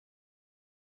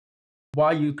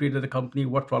Why you created the company,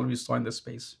 what problem you saw in this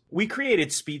space? We created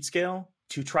Speedscale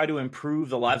to try to improve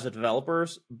the lives of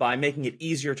developers by making it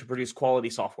easier to produce quality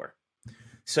software.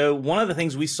 So one of the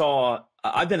things we saw,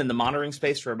 I've been in the monitoring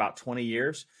space for about 20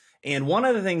 years. And one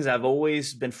of the things I've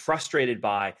always been frustrated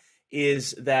by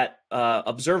is that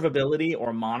observability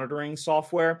or monitoring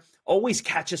software always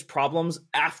catches problems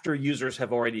after users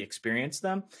have already experienced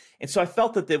them. And so I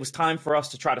felt that it was time for us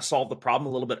to try to solve the problem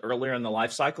a little bit earlier in the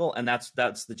life cycle. And that's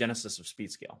the genesis of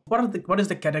Speedscale. What is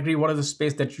the category? What is the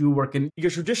space that you work in?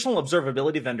 Your traditional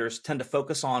observability vendors tend to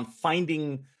focus on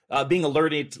finding, being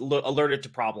alerted to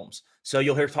problems. So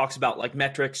you'll hear talks about like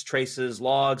metrics, traces,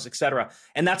 logs, etc.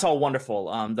 And that's all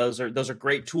wonderful. Those are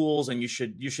great tools, and you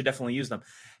should definitely use them.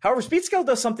 However, Speedscale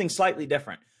does something slightly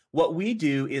different. What we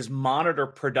do is monitor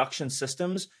production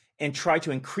systems and try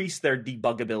to increase their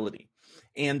debuggability.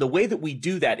 And the way that we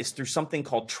do that is through something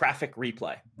called traffic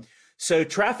replay. So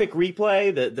traffic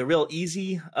replay, the real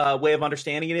easy way of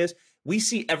understanding it is we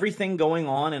see everything going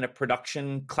on in a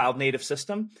production cloud native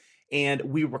system, and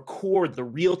we record the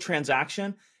real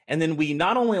transaction. And then we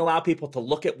not only allow people to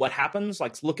look at what happens,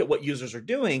 like look at what users are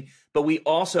doing, but we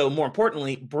also, more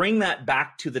importantly, bring that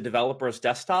back to the developer's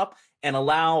desktop and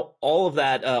allow all of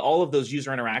that, all of those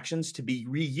user interactions to be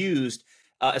reused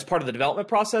as part of the development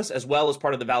process, as well as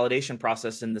part of the validation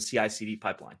process in the CI/CD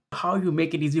pipeline. How you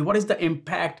make it easy? What is the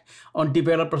impact on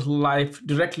developers' life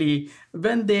directly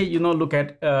when they, look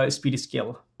at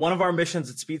Speedscale? One of our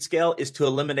missions at Speedscale is to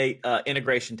eliminate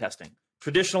integration testing,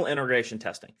 traditional integration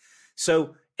testing.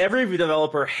 So every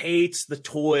developer hates the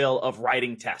toil of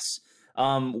writing tests.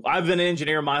 I've been an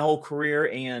engineer my whole career,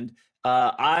 and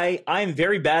I am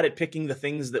very bad at picking the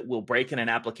things that will break in an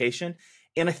application.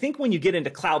 And I think when you get into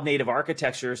cloud native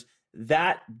architectures,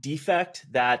 that defect,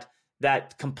 that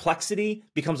complexity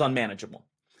becomes unmanageable.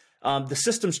 The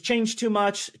systems change too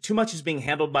much is being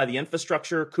handled by the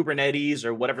infrastructure, Kubernetes,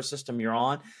 or whatever system you're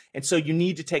on. And so you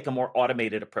need to take a more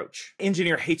automated approach.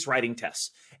 Engineer hates writing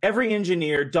tests. Every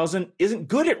engineer isn't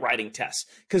good at writing tests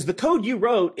because the code you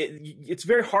wrote, it's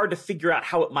very hard to figure out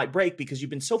how it might break because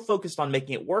you've been so focused on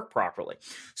making it work properly.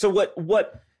 So what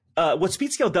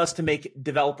Speedscale does to make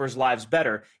developers' lives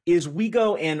better is we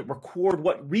go and record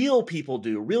what real people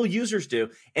do, real users do,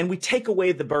 and we take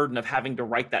away the burden of having to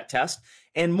write that test.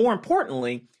 And more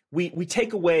importantly, we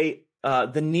take away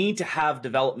the need to have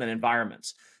development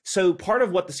environments. So part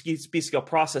of what the Speedscale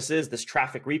process is, this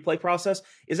traffic replay process,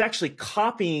 is actually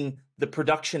copying the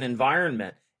production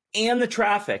environment and the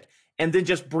traffic, and then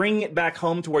just bring it back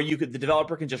home to where the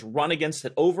developer can just run against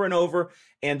it over and over,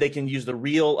 and they can use the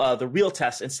real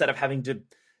test instead of having to,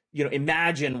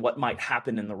 imagine what might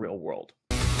happen in the real world.